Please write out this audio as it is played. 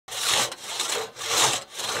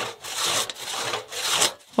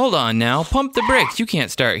Hold on now, pump the brakes. You can't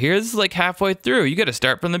start here. This is like halfway through. You gotta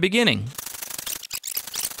start from the beginning.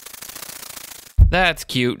 That's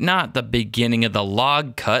cute, not the beginning of the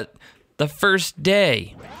log cut. The first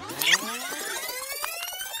day.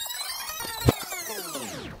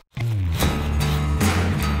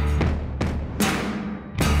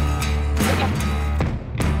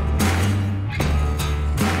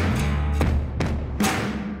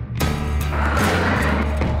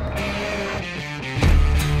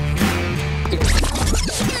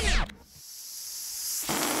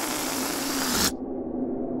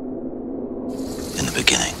 In the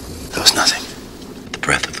beginning, there was nothing. The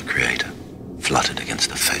breath of the Creator fluttered against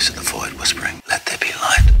the face of the void, whispering, "Let there be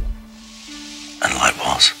light." And light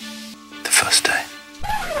was the first day.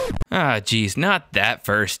 Ah, geez, not that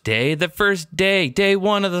first day. The first day, day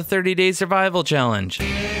 1 of the 30-day survival challenge.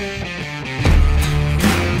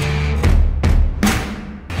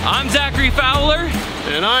 I'm Zachary Fowler.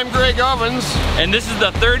 And I'm Greg Ovens. And this is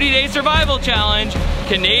the 30-day survival challenge,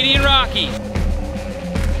 Canadian Rockies.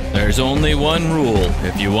 There's only one rule.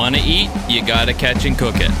 If you want to eat, you gotta catch and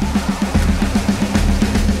cook it.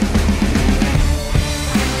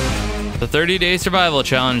 The 30-day survival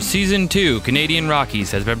challenge, season 2, Canadian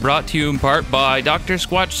Rockies, has been brought to you in part by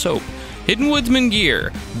Dr.SQUATCH Soap, Hidden Woodsman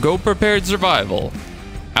Gear, Go Prepared Survival,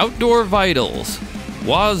 Outdoor Vitals,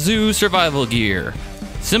 Wazoo Survival Gear,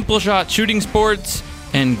 Simple Shot Shooting Sports,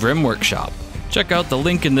 and GrimWorkShop. Check out the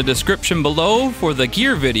link in the description below for the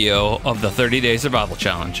gear video of the 30-day survival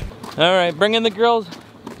challenge. All right, bring in the girls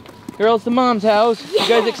to Mom's house. Yeah. You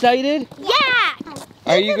guys excited? Yeah.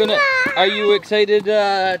 Are you excited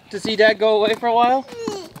to see Dad go away for a while?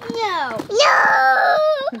 No.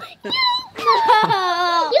 No. No.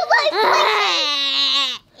 You like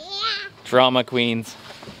Drama queens.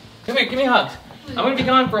 Come here, give me hugs. I'm gonna be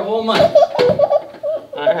gone for a whole month.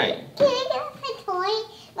 All right. Can I get my toy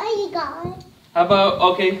while you gone? How about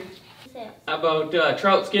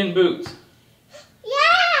trout skin boots?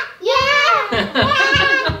 Yeah.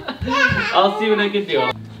 I'll see what I can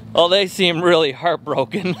do. Oh, they seem really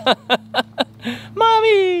heartbroken.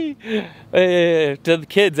 Mommy! To the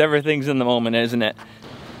kids, everything's in the moment, isn't it?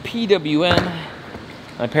 PWN.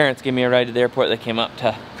 My parents gave me a ride to the airport. They came up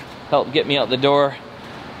to help get me out the door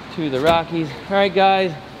to the Rockies. All right,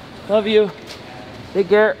 guys. Love you. Take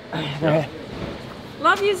care.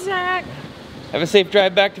 Love you, Zach. Have a safe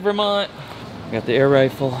drive back to Vermont. Got the air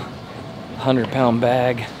rifle, 100-pound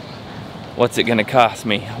bag. What's it gonna cost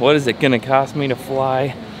me? What is it gonna cost me to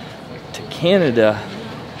fly to Canada?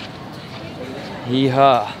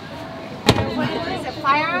 Yeehaw. What is it,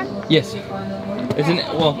 firearm? Yes. It's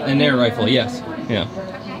an air rifle, yes. Yeah.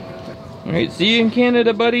 All right, see you in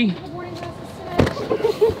Canada, buddy.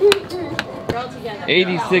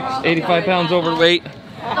 86, 85 pounds overweight.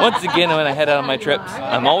 Once again, when I head out on my trips,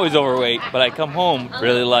 I'm always overweight, but I come home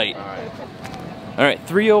really light. All right,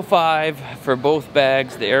 $305 for both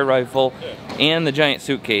bags, the air rifle and the giant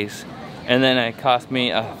suitcase. And then it cost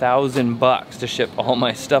me $1,000 to ship all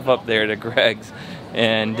my stuff up there to Greg's.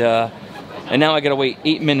 And now I gotta wait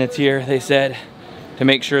 8 minutes here, they said, to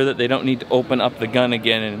make sure that they don't need to open up the gun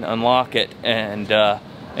again and unlock it and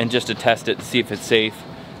just to test it to see if it's safe,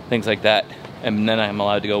 things like that. And then I'm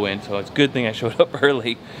allowed to go in, so it's a good thing I showed up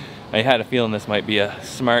early. I had a feeling this might be a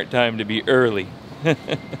smart time to be early.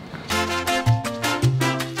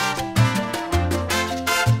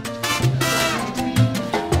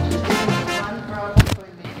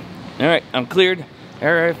 All right, I'm cleared.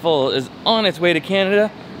 Air rifle is on its way to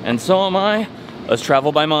Canada, and so am I. Let's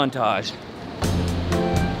travel by montage.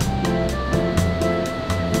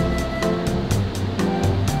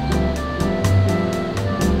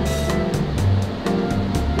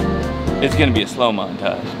 It's gonna be a slow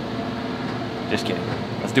montage. Just kidding.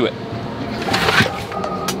 Let's do it.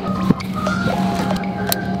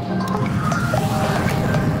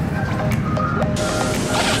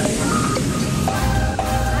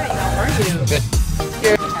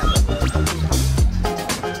 Good.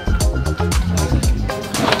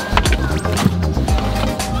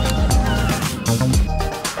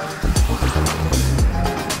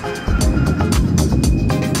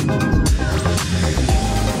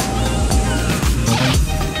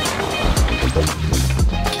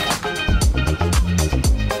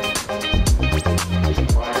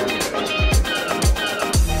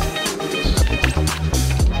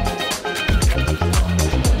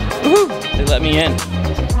 They let me in.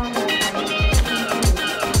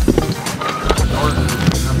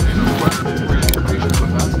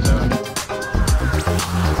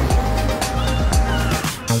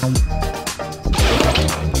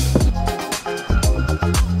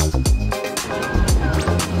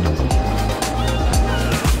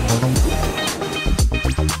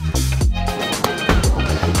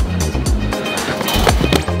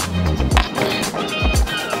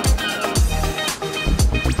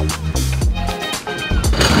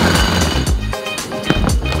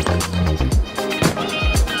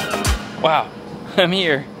 wow, I'm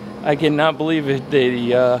here. I cannot believe it. They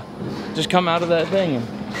just come out of that thing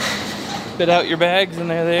and spit out your bags, and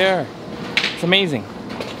there they are. It's amazing.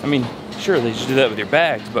 I mean, sure, they should do that with your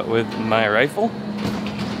bags, but with my rifle?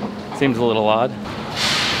 Seems a little odd.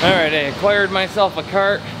 All right, I acquired myself a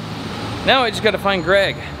cart. Now I just gotta find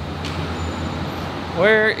Greg.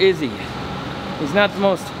 Where is he? He's not the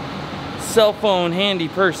most cell phone handy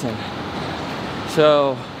person.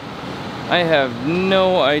 So, I have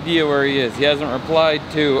no idea where he is. He hasn't replied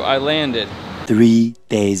to I landed. 3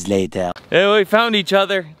 days later. Yeah, we found each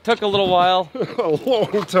other. Took a little while. A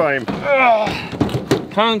long time.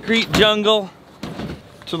 Concrete jungle.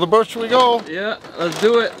 To the bush we go. Yeah, let's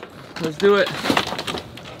do it. Let's do it.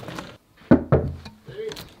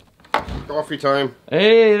 Coffee time.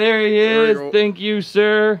 Hey, there he There we is. go. Thank you,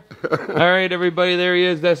 sir. All right, everybody, there he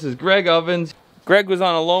is. This is Greg Ovens. Greg was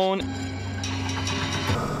on a loan.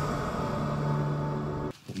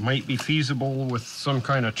 Might be feasible with some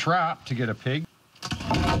kind of trap to get a pig.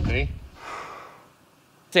 Okay.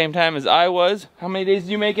 Same time as I was. How many days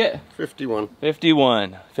did you make it? 51.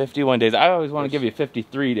 51. 51 days. I always want to give you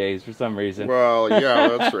 53 days for some reason. Well,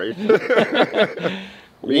 yeah, that's right.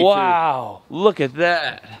 Me Wow, look at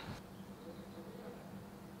that.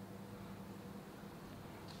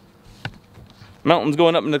 Mountains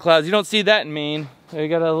going up in the clouds. You don't see that in Maine. We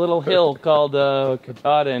got a little hill called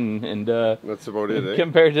Katahdin, and That's about it, eh?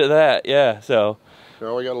 compared to that, yeah, so.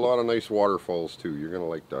 Well, we got a lot of nice waterfalls too. You're gonna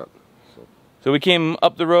like that. So we came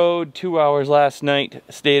up the road 2 hours last night,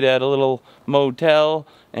 stayed at a little motel,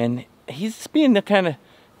 and he's being the kind of,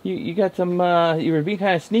 you got some, you were being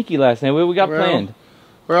kind of sneaky last night. What we got planned?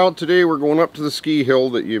 Well, today we're going up to the ski hill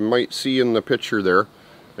that you might see in the picture there.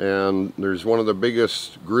 And there's one of the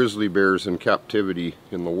biggest grizzly bears in captivity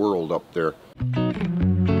in the world up there.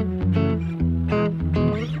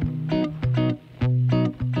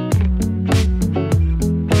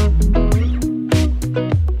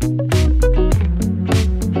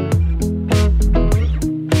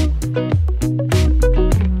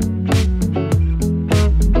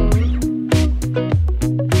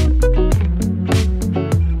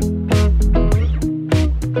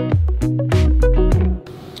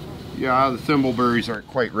 Yeah, the thimbleberries aren't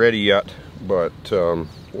quite ready yet, but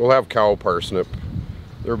we'll have cow parsnip.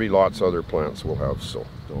 There'll be lots of other plants we'll have, so.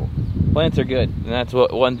 Plants are good, and that's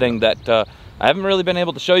one thing that I haven't really been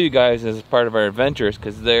able to show you guys as part of our adventures,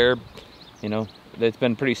 because they're, you know, it's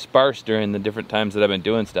been pretty sparse during the different times that I've been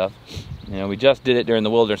doing stuff. You know, we just did it during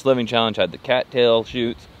the Wilderness Living Challenge, had the cattail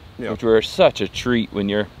shoots, which were such a treat when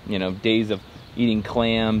you're, you know, days of eating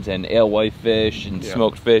clams and alewife fish and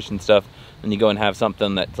smoked fish and stuff. And you go and have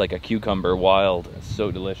something that's like a cucumber wild. It's so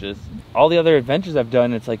delicious. All the other adventures I've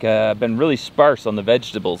done, it's like I've been really sparse on the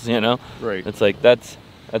vegetables, you know? Right. It's like, that's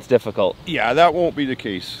difficult. Yeah, that won't be the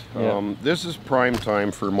case. Yeah. This is prime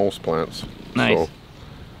time for most plants. Nice. So.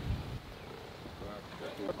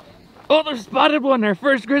 Oh, there's spotted one, our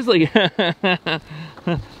first grizzly.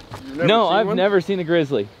 No, I've never seen a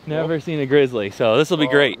grizzly. Never seen a grizzly, so this will be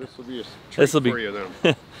great. This will be a treat for you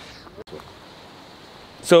then.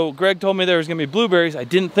 So Greg told me there was gonna be blueberries. I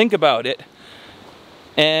didn't think about it.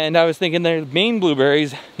 And I was thinking they're Maine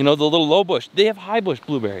blueberries, you know, the little low bush. They have high bush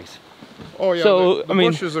blueberries. Oh yeah, So, the I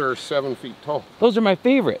mean, bushes are 7 feet tall. Those are my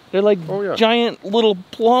favorite. They're like giant little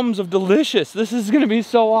plums of delicious. This is gonna be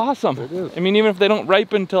so awesome. It is. I mean, even if they don't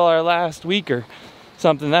ripen till our last week or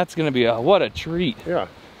something, that's gonna be what a treat. Yeah.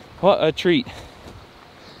 What a treat.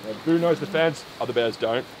 Who knows the fence? Other bears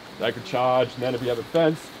don't. They could charge, and then if you have a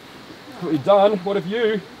fence, what you've done, what if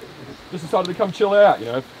you just decided to come chill out, you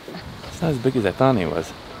know? It's not as big as I thought he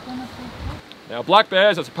was. Now black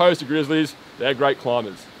bears, as opposed to grizzlies, they're great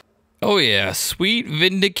climbers. Oh yeah, sweet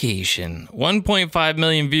vindication. 1.5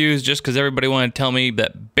 million views just because everybody wanted to tell me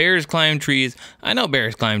that bears climb trees. I know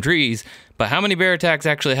bears climb trees, but how many bear attacks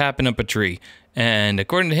actually happen up a tree? And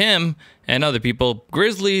according to him and other people,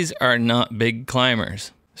 grizzlies are not big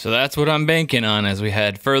climbers. So that's what I'm banking on as we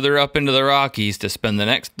head further up into the Rockies to spend the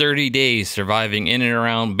next 30 days surviving in and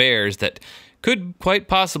around bears that could quite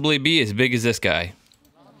possibly be as big as this guy.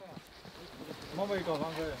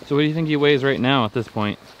 So what do you think he weighs right now at this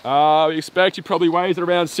point? We expect he probably weighs at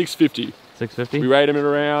around 650. 650? We weighed him at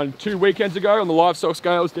around 2 weekends ago on the livestock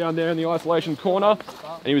scales down there in the isolation corner,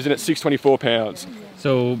 and he was in at 624 pounds.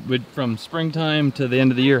 So from springtime to the end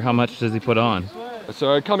of the year, how much does he put on?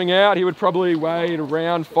 So coming out, he would probably weigh at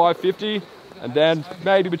around 550, and then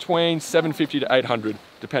maybe between 750 to 800,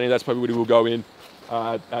 depending. That's probably what he will go in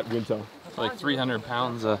at winter. Like 300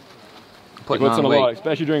 pounds He putting puts on on a weight. lot,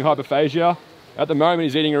 especially during hyperphagia. At the moment,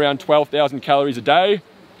 he's eating around 12,000 calories a day.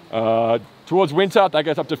 Towards winter, that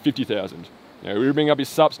goes up to 50,000. Now, we bring up your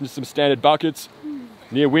sups into some standard buckets.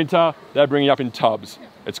 Near winter, they're bringing up in tubs.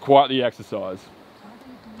 It's quite the exercise.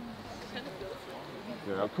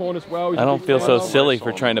 Now, corn as well. I don't feel so silly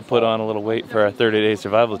for trying to put on a little weight for our 30-day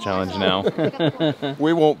survival challenge now.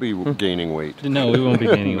 We won't be gaining weight. No, we won't be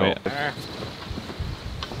gaining weight.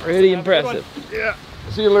 Pretty impressive. Yeah.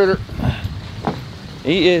 See you later.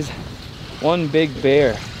 He is one big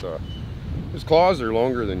bear. His claws are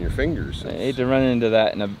longer than your fingers. I hate to run into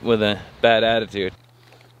that with a bad attitude.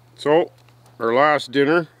 So, our last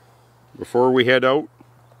dinner before we head out,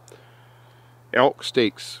 elk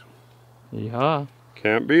steaks. Yeah.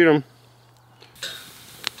 Can't beat them.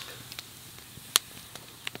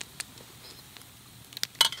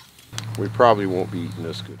 We probably won't be eating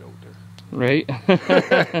this good out there.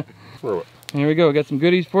 Right? Throw it. Here we go, got some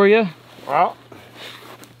goodies for you. Wow.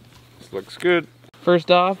 This looks good. First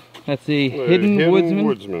off, that's the Hidden Woodsman.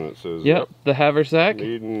 Woodsman, it says. Yep, the haversack.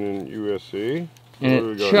 Made in USA.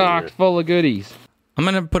 And it's chock full of goodies. I'm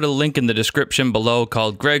going to put a link in the description below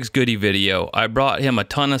called Greg's Goodie video. I brought him a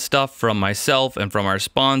ton of stuff from myself and from our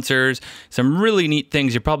sponsors. Some really neat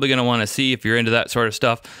things you're probably going to want to see if you're into that sort of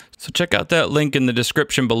stuff. So check out that link in the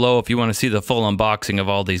description below if you want to see the full unboxing of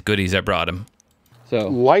all these goodies I brought him. So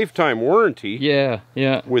lifetime warranty. Yeah,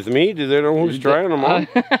 yeah. With me? Do they know who's trying them on?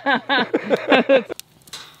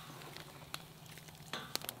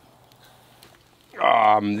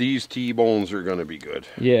 These T-bones are going to be good.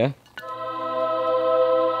 Yeah.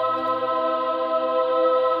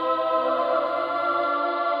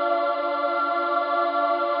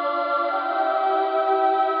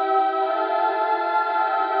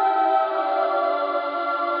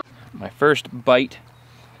 My first bite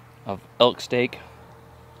of elk steak.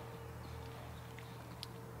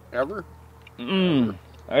 Ever? Mmm.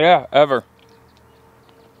 Yeah, ever.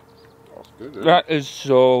 That's good. That is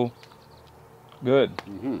so good.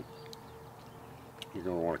 Mm-hmm. You're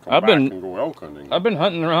going to want to come back and go elk hunting. I've been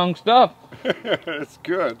hunting the wrong stuff. It's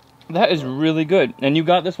good. That is really good. And you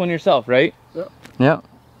got this one yourself, right? Yeah. Yeah.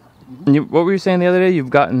 And what were you saying the other day? You've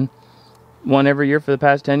gotten one every year for the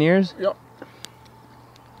past 10 years? Yep.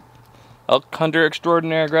 Elk hunter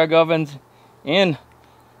extraordinaire Greg Ovens and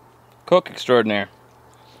cook extraordinaire.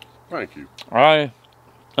 Thank you. I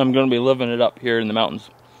am going to be living it up here in the mountains.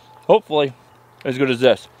 Hopefully as good as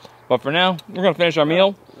this. But for now, we're going to finish our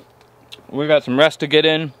meal. We've got some rest to get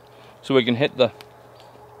in so we can hit the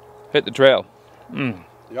trail. Mm.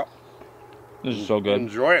 Yep. This is so good.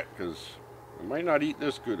 Enjoy it, because we might not eat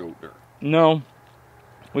this good out there. No.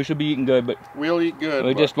 We should be eating good, but we'll eat good.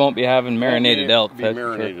 We just won't be having marinated elk. That's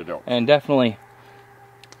marinated elk. And definitely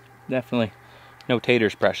no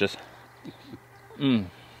taters, precious. Mmm.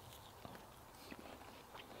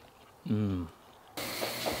 Mmm.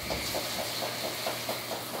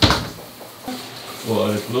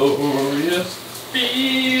 What a glorious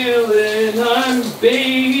feeling, I'm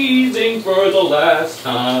bathing for the last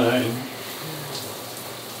time.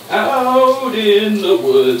 Out in the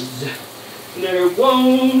woods, there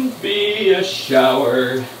won't be a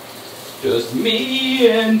shower. Just me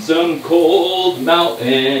and some cold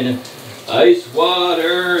mountain ice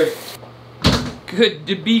water. Good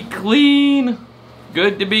to be clean.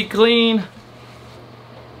 Good to be clean.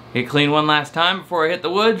 Get clean one last time before I hit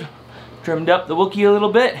the woods. Trimmed up the Wookiee a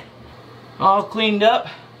little bit. All cleaned up.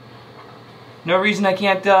 No reason I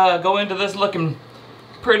can't go into this looking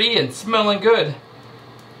pretty and smelling good.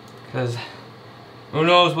 Because who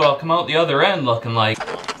knows what I'll come out the other end looking like.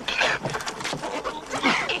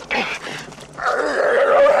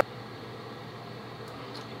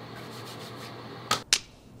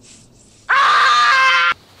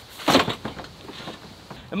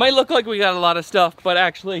 It might look like we got a lot of stuff, but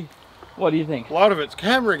actually, what do you think? A lot of it's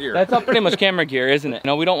camera gear. That's all pretty much camera gear, isn't it?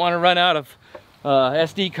 No, we don't want to run out of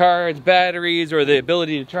SD cards, batteries, or the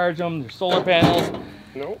ability to charge them. There's solar panels.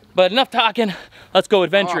 Nope. But enough talking. Let's go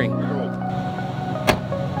adventuring.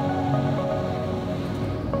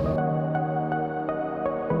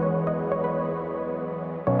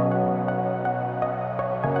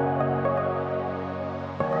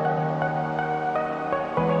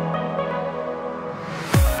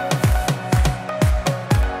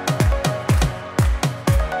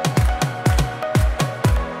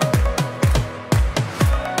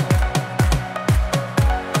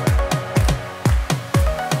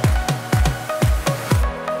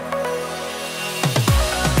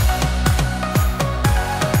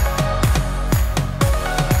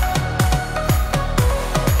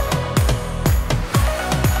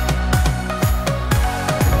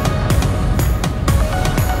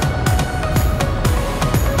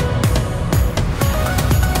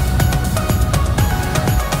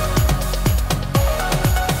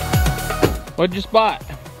 What'd you spot?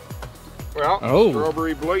 Well,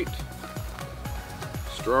 strawberry blight.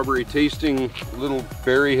 Strawberry tasting little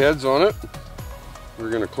berry heads on it.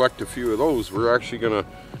 We're gonna collect a few of those. We're actually gonna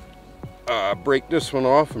break this one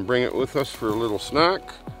off and bring it with us for a little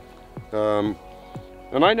snack. And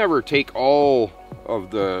I never take all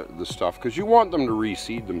of the stuff because you want them to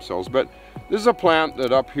reseed themselves, but this is a plant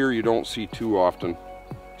that up here you don't see too often.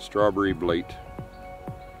 Strawberry blight.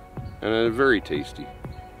 And it's very tasty.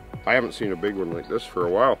 I haven't seen a big one like this for a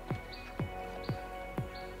while.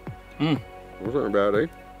 Wasn't bad, eh?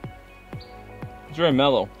 It's very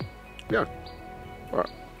mellow. Yeah.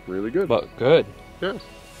 But really good. But good. Yeah.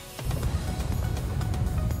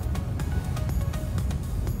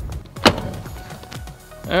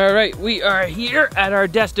 All right, we are here at our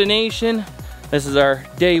destination. This is our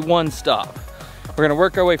day 1 stop. We're gonna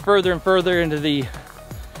work our way further and further into the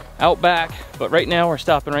outback, but right now we're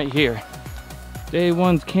stopping right here. Day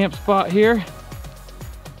 1's camp spot here.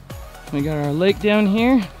 We got our lake down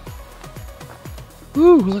here.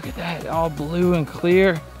 Woo, look at that, all blue and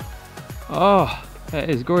clear. Oh, that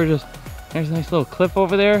is gorgeous. There's a nice little cliff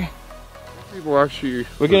over there. People actually...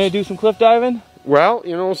 We're gonna do some cliff diving? Well,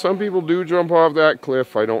 you know, some people do jump off that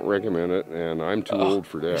cliff. I don't recommend it, and I'm too old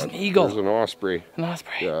for that. There's an eagle. There's an osprey. An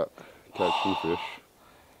osprey. Yeah, catching fish.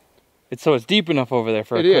 So it's deep enough over there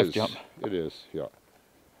for a cliff jump. It is, yeah.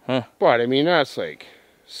 Huh. But, I mean, that's like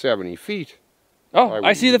 70 feet. Oh,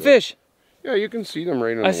 I see the fish. Yeah, you can see them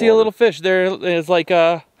right in the water. I see a little fish. There is like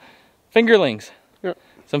fingerlings. Yeah.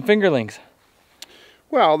 Some fingerlings.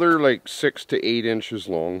 Well, they're like 6 to 8 inches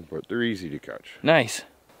long, but they're easy to catch. Nice.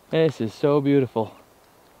 This is so beautiful.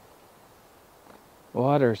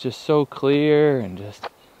 Water is just so clear and just...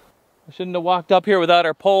 I shouldn't have walked up here without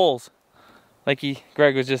our poles. Like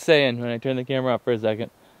Greg was just saying when I turned the camera off for a second.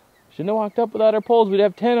 Shouldn't have walked up without our poles. We'd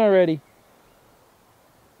have 10 already.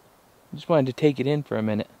 I just wanted to take it in for a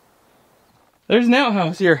minute. There's an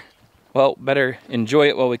outhouse here. Well, better enjoy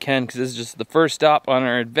it while we can because this is just the first stop on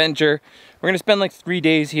our adventure. We're gonna spend like 3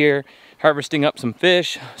 days here harvesting up some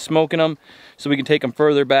fish, smoking them, so we can take them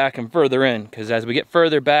further back and further in. Because as we get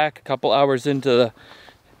further back, a couple hours into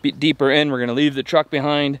the deeper in, we're gonna leave the truck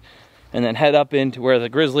behind and then head up into where the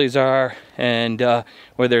grizzlies are and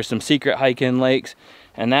where there's some secret hike-in lakes.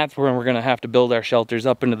 And that's where we're gonna have to build our shelters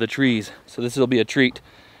up into the trees. So this will be a treat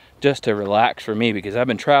just to relax for me because I've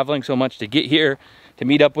been traveling so much to get here, to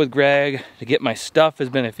meet up with Greg, to get my stuff has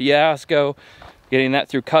been a fiasco, getting that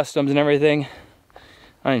through customs and everything.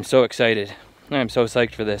 I am so excited. I am so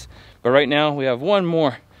psyched for this. But right now we have one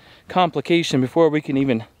more complication before we can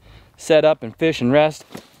even set up and fish and rest.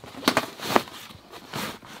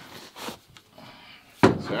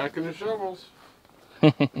 Sacking the shovels.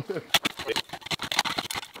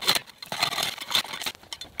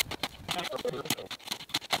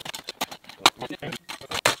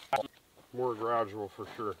 More gradual for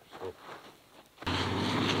sure. So.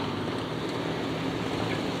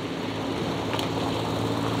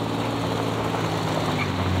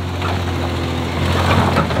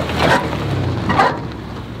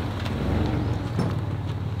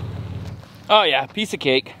 Oh yeah, piece of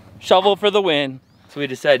cake. Shovel for the win. So we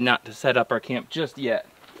decided not to set up our camp just yet.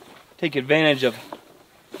 Take advantage of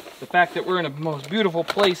the fact that we're in the most beautiful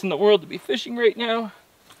place in the world to be fishing right now.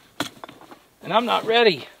 And I'm not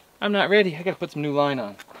ready. I'm not ready. I gotta put some new line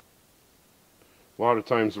on. A lot of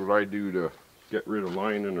times what I do to get rid of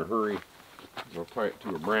line in a hurry is I'll tie it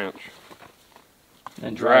to a branch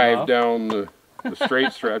And drive down the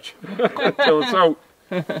straight stretch until it's out.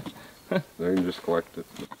 Then just collect it.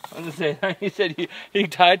 I was gonna say, you said you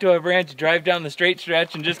tie it to a branch, drive down the straight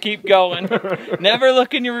stretch, and just keep going. Never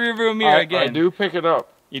look in your rearview mirror again. I do pick it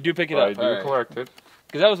up. You do pick it up. I do collect it.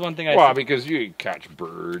 Because that was one thing I... Well, because you catch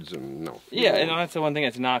birds and no. Yeah, and that's the one thing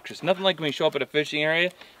that's noxious. Nothing like when you show up at a fishing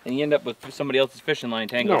area and you end up with somebody else's fishing line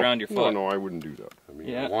tangled around your foot. No, I wouldn't do that. I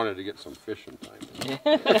mean, I wanted to get some fishing time.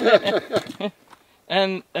 Yeah.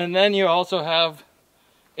 and then you also have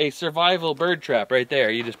a survival bird trap right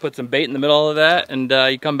there. You just put some bait in the middle of that and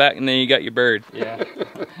you come back and then you got your bird. Yeah.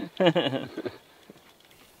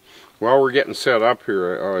 While we're getting set up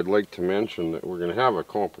here, I'd like to mention that we're going to have a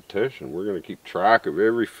competition. We're going to keep track of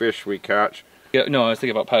every fish we catch. Yeah, no, I was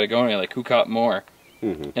thinking about Patagonia, like who caught more.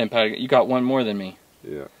 And you caught one more than me.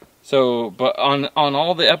 Yeah. So, but on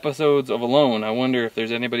all the episodes of Alone, I wonder if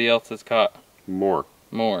there's anybody else that's caught more.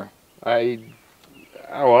 More. Well,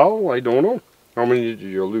 I don't know. How many did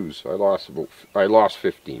you lose? I lost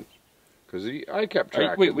 15. Because I kept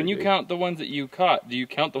track. Wait, when you count the ones that you caught, do you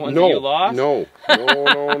count the ones that you lost? No.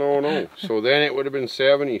 So then it would have been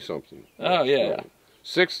 70 something. Oh yeah. So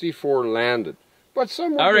 64 landed. But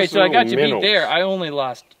some were all right, so I got you minnows. beat there. I only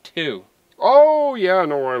lost 2. Oh yeah,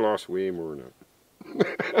 no, I lost way more than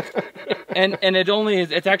that. and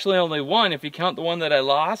it's actually only one if you count the one that I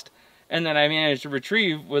lost and then I managed to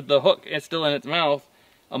retrieve with the hook. It's still in its mouth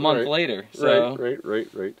a month later. So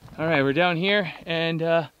Right. all right, we're down here, and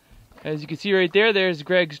as you can see right there, there's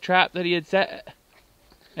Greg's trap that he had set.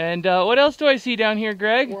 And what else do I see down here,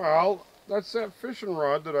 Greg? Well, that's that fishing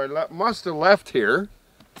rod that I must have left here,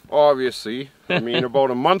 obviously. I mean,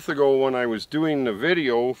 about a month ago when I was doing the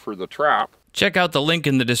video for the trap. Check out the link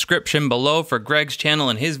in the description below for Greg's channel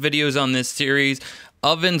and his videos on this series.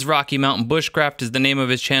 Ovens Rocky Mountain Bushcraft is the name of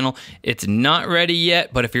his channel. It's not ready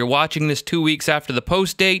yet, but if you're watching this 2 weeks after the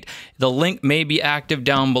post date, the link may be active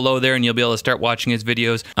down below there and you'll be able to start watching his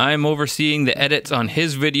videos. I'm overseeing the edits on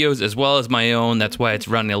his videos as well as my own. That's why it's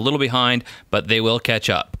running a little behind, but they will catch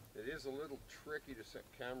up. It is a little tricky to set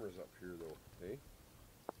cameras up here though, eh?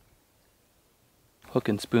 Hook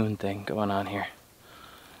and spoon thing going on here.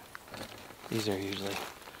 These are usually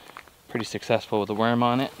pretty successful with a worm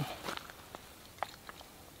on it.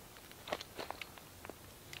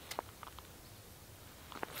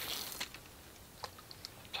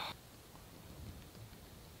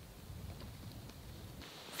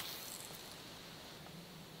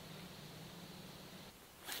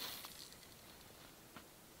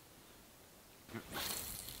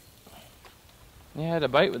 Yeah, I had a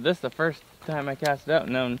bite with this the first time I cast it out.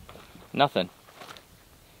 No, nothing.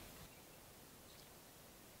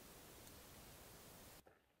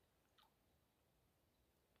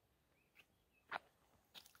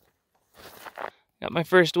 Got my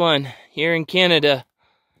first one here in Canada.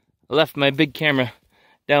 I left my big camera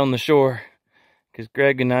down the shore because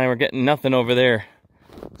Greg and I were getting nothing over there.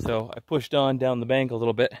 So I pushed on down the bank a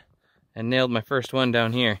little bit and nailed my first one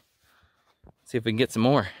down here. See if we can get some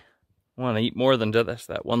more. I want to eat more than this.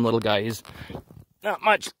 That one little guy is not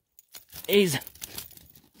much. He's,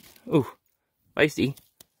 ooh, spicy,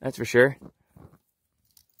 that's for sure.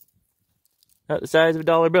 About the size of a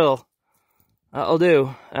 $1 bill. That'll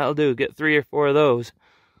do. That'll do. Get 3 or 4 of those.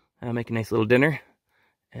 I'll make a nice little dinner.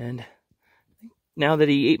 And now that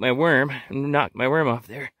he ate my worm and knocked my worm off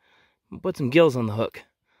there, I'll put some gills on the hook.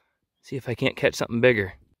 See if I can't catch something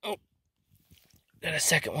bigger. Oh, got a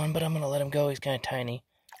second one, but I'm gonna let him go. He's kind of tiny.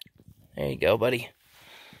 There you go, buddy.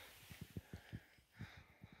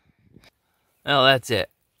 Well, that's it.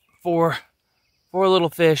 4 little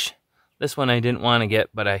fish. This one I didn't want to get,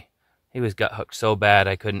 but he was gut hooked so bad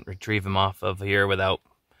I couldn't retrieve him off of here without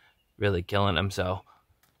really killing him. So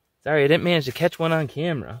sorry I didn't manage to catch one on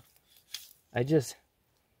camera. I just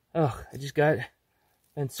got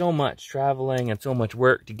been so much traveling and so much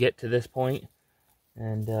work to get to this point,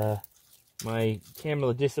 and my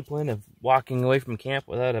camera discipline of walking away from camp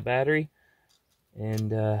without a battery,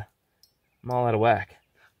 and I'm all out of whack.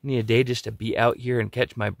 I need a day just to be out here and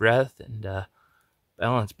catch my breath and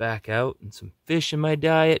balance back out, and some fish in my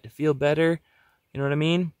diet to feel better. You know what I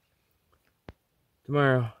mean?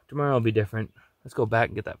 Tomorrow will be different. Let's go back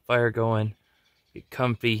and get that fire going, get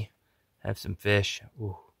comfy, have some fish,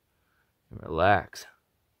 ooh, and relax.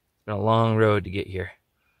 It's been a long road to get here.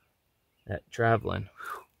 That traveling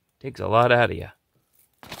takes a lot out of you.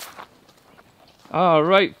 All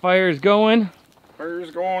right, fire's going. Fire's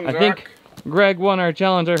going, I Zach. think Greg won our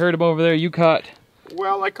challenge. I heard him over there. You caught.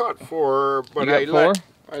 Well, I caught 4, but I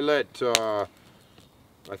let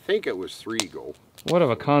I think it was 3 go. What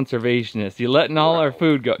of a conservationist. You letting all our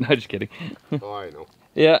food go. No, just kidding. Oh, I know.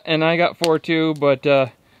 Yeah, and I got 4 too, but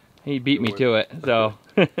he beat me to it, so.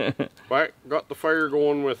 I got the fire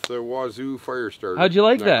going with the Wazoo fire starter. How'd you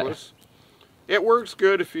like necklace. That? It works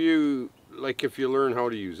good if you learn how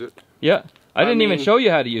to use it. Yeah, I didn't even show you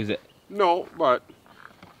how to use it. No, but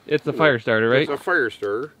it's a fire starter, right? It's a fire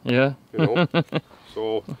starter. Yeah. You know.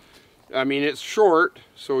 So, I mean, it's short,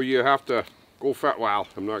 so you have to go fat. Wow,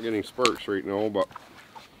 I'm not getting sparks right now, but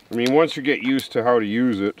I mean, once you get used to how to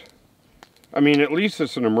use it, I mean, at least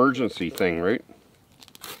it's an emergency thing, right?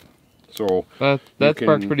 So that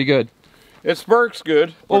sparks pretty good. It sparks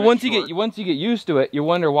good. Well, once you get used to it, you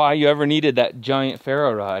wonder why you ever needed that giant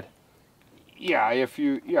ferro rod. Yeah,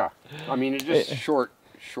 I mean, it's just short.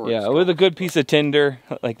 Yeah, stuff. With a good piece of tinder,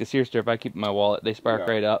 like the sear strip I keep in my wallet, they spark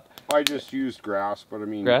right up. I just used grass, but I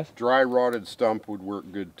mean, grass? Dry rotted stump would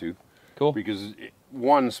work good too. Cool. Because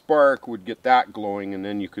one spark would get that glowing, and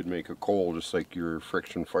then you could make a coal just like your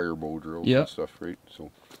friction firebow drills and stuff, right?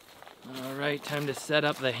 So. All right, time to set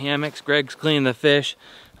up the hammocks. Greg's cleaning the fish.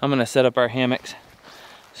 I'm gonna set up our hammocks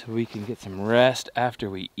so we can get some rest after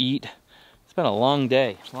we eat. It's been a long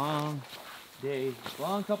day, long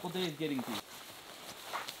couple days getting to.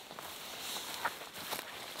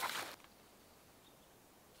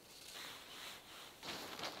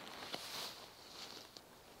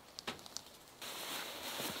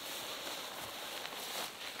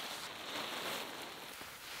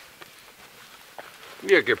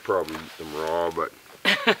 You could probably eat them raw, but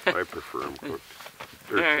I prefer them cooked.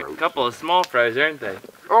 They're a couple of small fries, aren't they?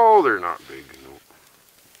 Oh, they're not big, no.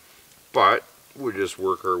 But we just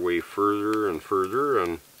work our way further and further,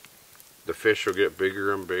 and the fish will get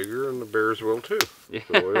bigger and bigger, and the bears will too. Yeah.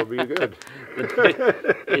 So it'll be good.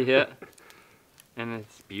 Yeah. And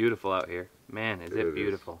it's beautiful out here. Man, is it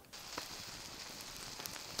beautiful.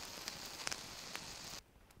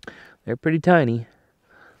 They're pretty tiny.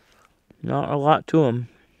 Not a lot to them.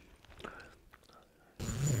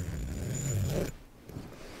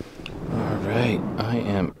 Alright, I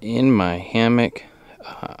am in my hammock.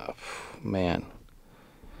 Man,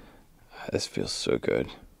 this feels so good.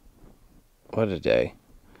 What a day.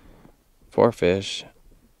 4 fish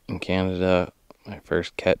in Canada. My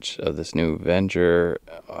first catch of this new venture.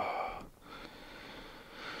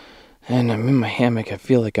 And I'm in my hammock. I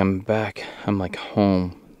feel like I'm back. I'm like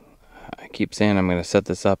home. I keep saying I'm going to set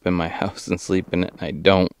this up in my house and sleep in it, and I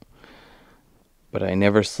don't. But I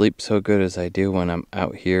never sleep so good as I do when I'm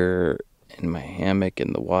out here in my hammock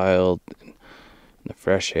in the wild, in the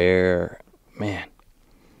fresh air. Man,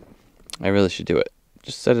 I really should do it.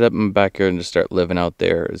 Just set it up in my backyard and just start living out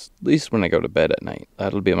there, at least when I go to bed at night.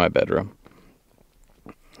 That'll be my bedroom.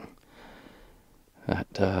 Not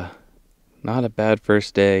a bad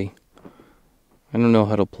first day. I don't know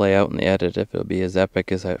how it'll play out in the edit, if it'll be as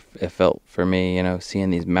epic as it felt for me, you know, seeing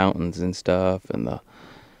these mountains and stuff, and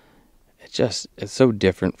it's so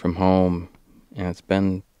different from home, and it's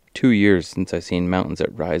been 2 years since I've seen mountains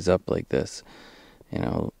that rise up like this, you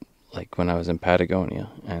know, like when I was in Patagonia,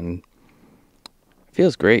 and it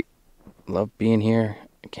feels great. Love being here.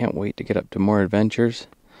 I can't wait to get up to more adventures,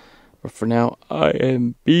 but for now, I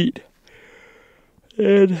am beat,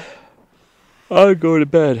 and I'll go to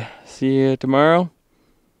bed. See you tomorrow.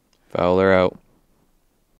 Fowler out.